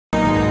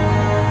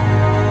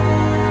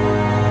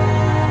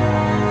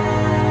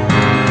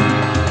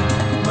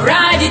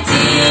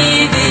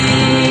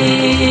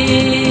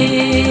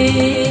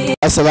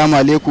Assalamu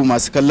alaikum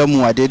masu kallon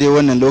mu a daidai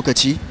wannan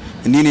lokaci.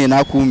 Ni ne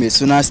naku mai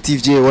suna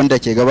Steve J wanda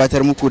ke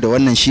gabatar muku da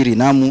wannan shiri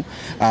namu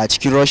a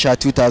cikin Russia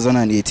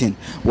 2018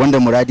 wanda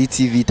Muradi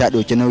TV ta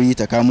ɗauki nauyi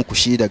ta kawo muku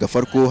shi daga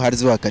farko har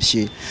zuwa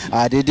karshe.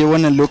 A daidai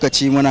wannan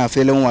lokaci muna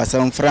filin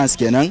wasan France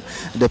kenan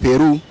da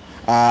Peru.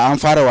 An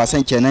fara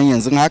wasan kenan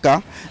yanzu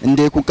haka, in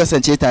dai ku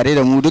kasance tare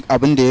da mu duk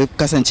abin da ya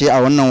kasance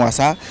a wannan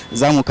wasa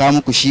za mu kawo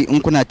muku shi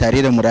in kuna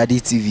tare da Muradi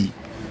TV.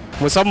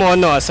 Musamman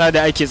wannan wasa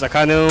da ake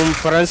tsakanin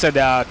Faransa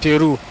da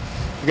Peru,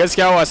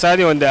 gaskiya wasa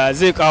ne wanda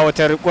zai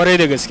kawatar kwarai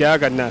da gaskiya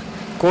hakan nan,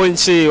 ko in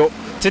ce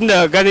tun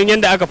da ganin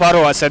yadda aka fara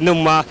wasannin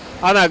ma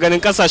ana ganin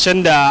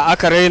kasashen da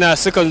aka raina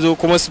sukan zo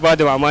kuma su ba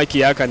da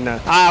mamaki hakan nan.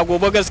 A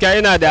gobe gaskiya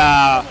ina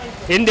da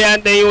inda yan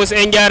ɗanyi wasu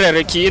 'yan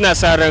gyararraki, ina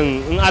sa ran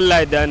in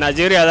Allah da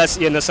Najeriya za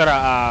su iya nasara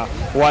a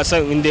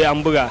wasan inda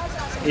an buga.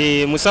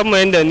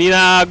 Musamman yadda ni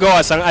na ga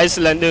wasan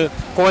Iceland din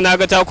ko na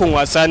ga takun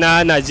wasa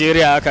na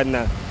Najeriya hakan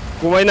nan,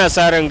 kuma ina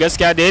sa ran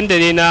gaskiya da yadda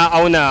ne na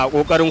auna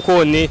kokarin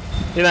kowanne,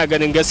 ina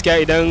ganin gaskiya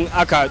idan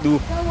aka haɗu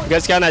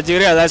gaskiya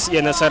Najeriya za su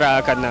iya nasara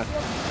hakan nan.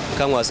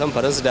 Kan wasan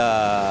Faransa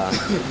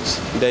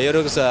da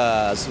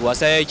Yarursa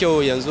wasa ya yi kyau,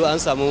 yanzu an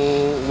samu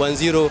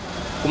 1-0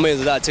 kuma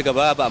yanzu za a ci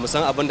gaba, ba mu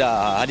san abin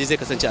da hali zai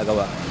kasance a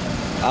gaba.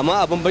 Amma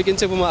abin bakin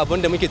ciki kuma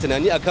abin da muke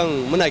tunani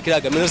akan, muna kira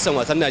ga ministan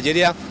wasan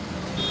Najeriya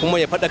kuma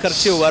ya faɗakar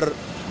cewar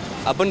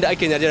abin da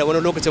ake Najeriya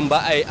wani lokacin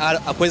ba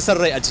akwai son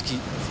rai a ciki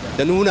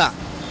da nuna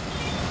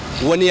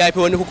wani ya fi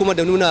wani, kuma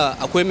da nuna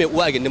akwai mai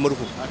uwa a gindin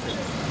murhu.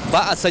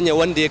 Ba a sanya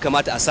wanda ya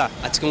kamata a sa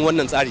a cikin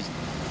wannan tsari.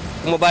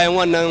 Kuma bayan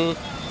wannan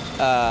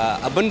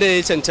abin da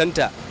ya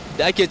cancanta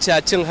da ake cewa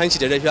cin hanci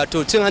da rashawa,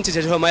 to cin hanci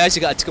da rashawa ma ya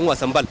shiga a cikin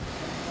wasan bal.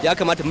 Ya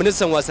kamata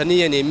ministan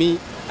wasanni ya nemi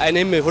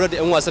ainihin mai horar da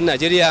 'yan wasan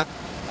Najeriya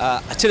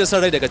a cire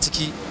son rai daga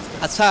ciki,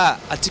 a sa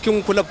a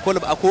cikin kulab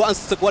a ko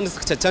wanda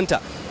suka cancanta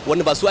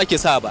wanda ba su ake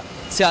sa ba,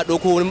 sai a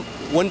ɗauko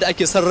wanda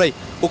ake son rai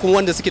ko kuma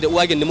wanda suke da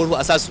uwa gindin murhu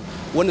a sa su,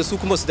 wanda su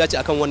kuma su dace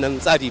akan wannan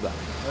tsari ba.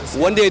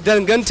 Wanda ya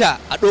danganta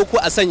a ɗauko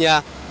a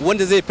sanya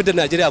wanda zai fi da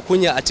Najeriya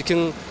kunya a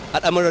cikin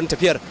al'amuran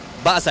tafiyar,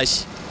 ba a sa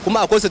shi.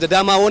 Kuma akwai su da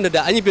dama wanda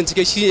da an yi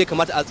bincike shi ne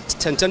kamata a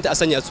cancanta a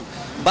sanya su,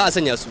 ba a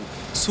sanya su.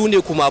 Su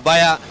ne kuma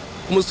baya,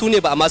 kuma su ne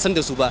ba a ma san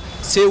da su ba,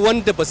 sai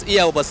wanda ba su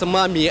iya ba san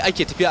ma me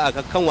ake tafiya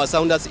a kan wasa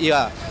wanda su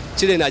iya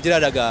cire Najeriya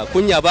daga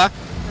kunya ba,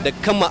 da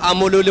kan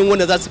ma'amalolin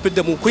wanda za su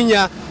fitar da mu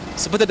kunya,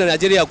 su fitar da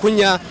Najeriya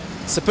kunya,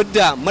 su fitar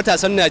da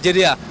matasan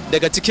Najeriya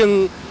daga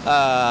cikin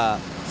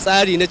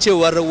tsari na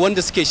cewar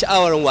wanda suke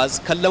sha'awar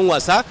kallon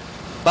wasa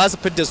ba su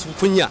fitar da su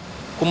kunya,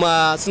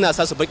 kuma suna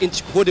sa su bakin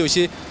ciki ko da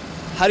yaushe.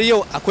 Har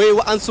yau akwai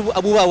wa'ansu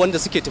abubuwa wanda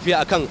suke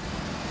tafiya akan,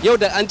 yau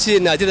da an ce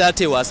Najeriya za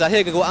ta yi wasa,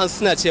 sai ga wa'ansu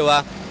suna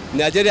cewa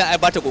Najeriya ai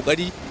ba ta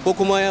kokari ko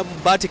kuma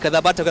ba ta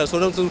kaza ba ta kaza,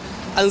 sauransu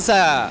an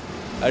sa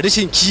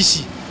rashin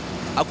kishi.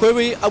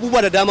 Akwai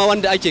abubuwa da dama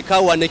wanda ake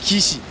kawowa na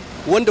kishi,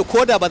 wanda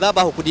ko da ba za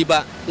ba kuɗi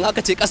ba, in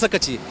aka ce ƙasa ka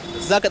ce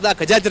za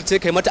ka jajirce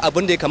kai mata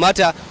abin da ya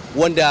kamata,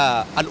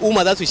 wanda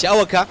al'umma za su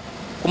sha'awarka,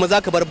 kuma za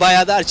ka bar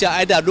baya, za a ce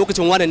ai da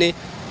lokacin wane ne.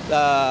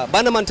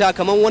 Ba na manta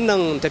kamar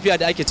wannan tafiya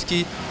da ake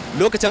ciki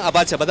lokacin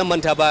Abacha, ba zan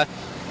manta ba,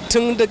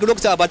 tun daga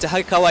lokacin Abacha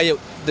har kawa yau,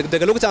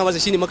 daga lokacin Abacha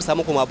shine muka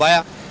samu kuma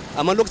baya,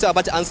 amma lokacin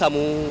Abacha an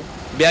samu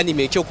bayani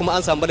mai kyau kuma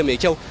an samu bada mai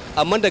kyau,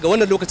 amma daga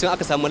wannan lokacin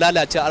aka samu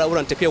lalacewa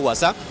al'amuran tafiyar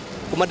wasa,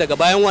 kuma daga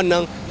bayan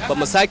wannan ba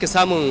mu sake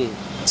samun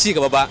ci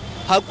gaba ba,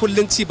 har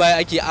kullun ci baya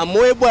ake. Amma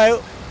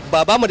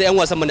ba mu da 'yan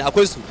wasan bane,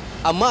 akwai su,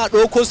 amma a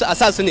ɗauko su a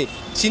sa su ne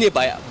shine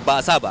ba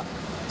a sa ba.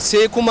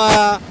 Sai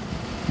kuma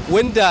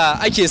wanda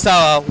ake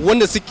sawa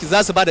wanda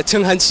za su ba da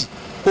cin hanci,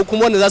 ko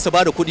kuma wanda za su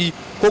ba da kuɗi,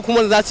 ko kuma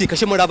wanda za su yi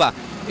kashe mu raba,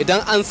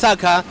 idan an sa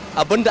ka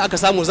abinda aka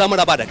samu za mu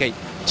raba da kai,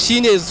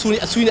 shine su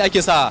ne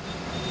ake sawa.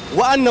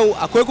 Wa'annan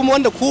akwai kuma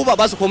wanda ko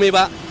ba su komai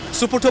ba,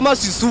 su fito ma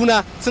su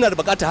suna suna da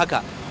bukatar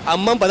haka,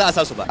 amma ba za a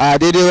sa su ba. A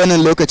daidai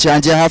wannan lokaci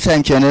an je half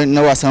time kenan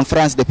na wasan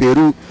France da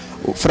Peru.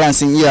 France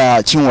sun iya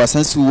cin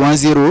wasan su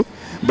 1-0.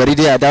 Bari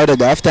dai a dawo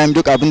daga half time,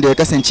 duk abin da ya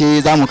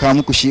kasance za mu kawo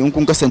muku shi in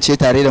kun kasance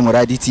tare da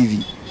Muradi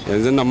TV.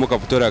 Yanzu nan muka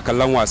fito da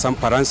kallon wasan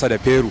Faransa da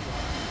Peru,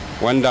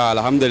 wanda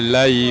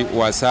alhamdulillahi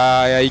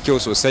wasa ya yi kyau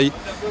sosai,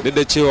 duk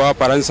da cewa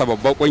Faransa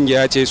babbar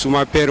kungiya ce, su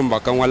ma Peru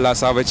bakan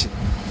wallasa ba ce.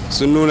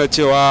 Sun nuna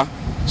cewa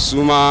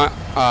su ma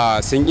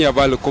sun iya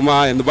bal,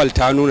 kuma yanzu bal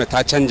ta nuna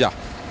ta canja,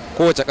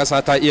 kowace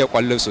ƙasa ta iya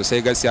kwallo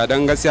sosai gaskiya.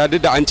 Don gaskiya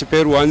duk da an ci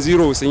Peru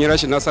 1-0 sun yi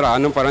rashin nasara a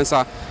hannun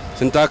Faransa,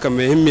 sun taka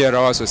muhimmiyar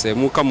rawa sosai.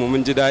 Mu kanmu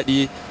mun ji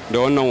daɗi da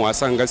wannan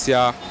wasan,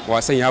 gaskiya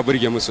wasan ya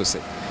burge mu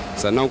sosai.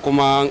 Sannan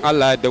kuma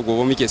Allah da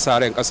gobe muke sa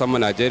ran ƙasar mu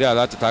Najeriya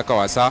za ta taka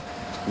wasa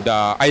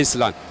da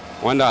Iceland,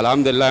 wanda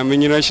alhamdulillah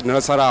mun yi rashin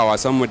nasara a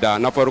wasan mu da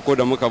na farko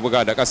da muka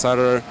buga da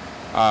ƙasar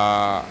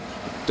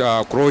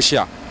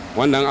Croatia.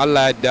 Wannan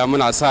Allah da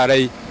muna sa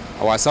rai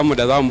a wasanmu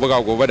da za mu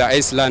buga gobe da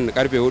Iceland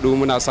karfe 4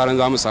 muna sa ran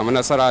za mu samu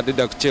nasara, duk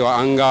da cewa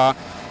an ga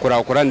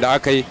kurakuran da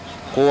aka yi,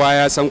 kowa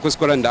ya san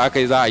kuskuren da aka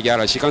yi za a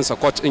gyara shi. Kansa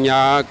coach din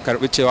ya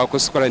karbi cewa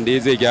kuskuren da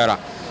zai gyara,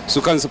 su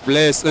kansu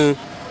players din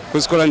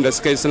kuskuren da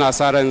suka yi suna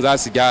sa ran za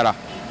su gyara.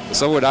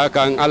 saboda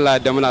haka in Allah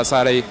da muna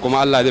sa rai kuma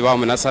Allah zai ba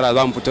mu nasara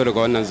za mu fito daga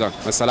wannan zon.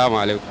 Assalamu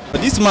alaikum.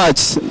 This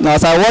match,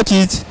 as I watch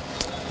it,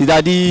 is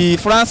that the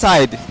France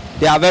side,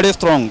 they are very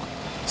strong.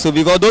 So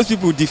because those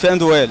people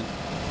defend well,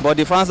 but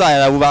the France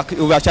side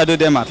overshadowed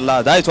them at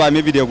last. That is why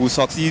maybe they will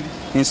succeed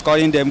in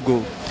scoring them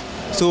goal.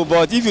 So,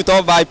 but if you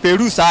talk by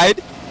Peru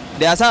side,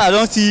 their side, I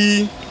don't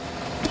see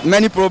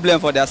many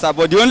problems for their side.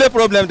 But the only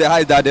problem they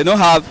have is that they don't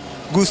have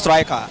good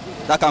striker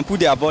that can put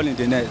their ball in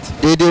the net.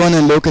 Daidai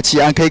wannan lokaci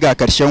an kai ga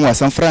karshen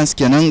wasan France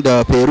kenan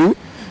da Peru.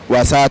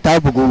 Wasa ta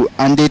bugu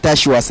an dai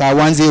tashi wasa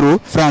 1-0,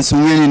 France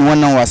sun winning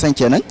wannan wasan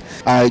kenan.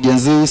 A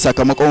yanzu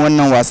sakamakon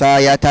wannan wasa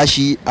ya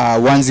tashi a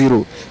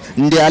 1-0.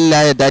 Inda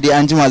Allah ya dade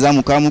an jima za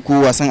mu kawo muku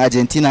wasan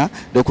Argentina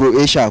da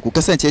Croatia. Ku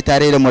kasance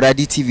tare da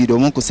Muradi TV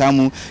domin ku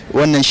samu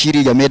wannan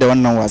shiri game da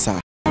wannan wasa.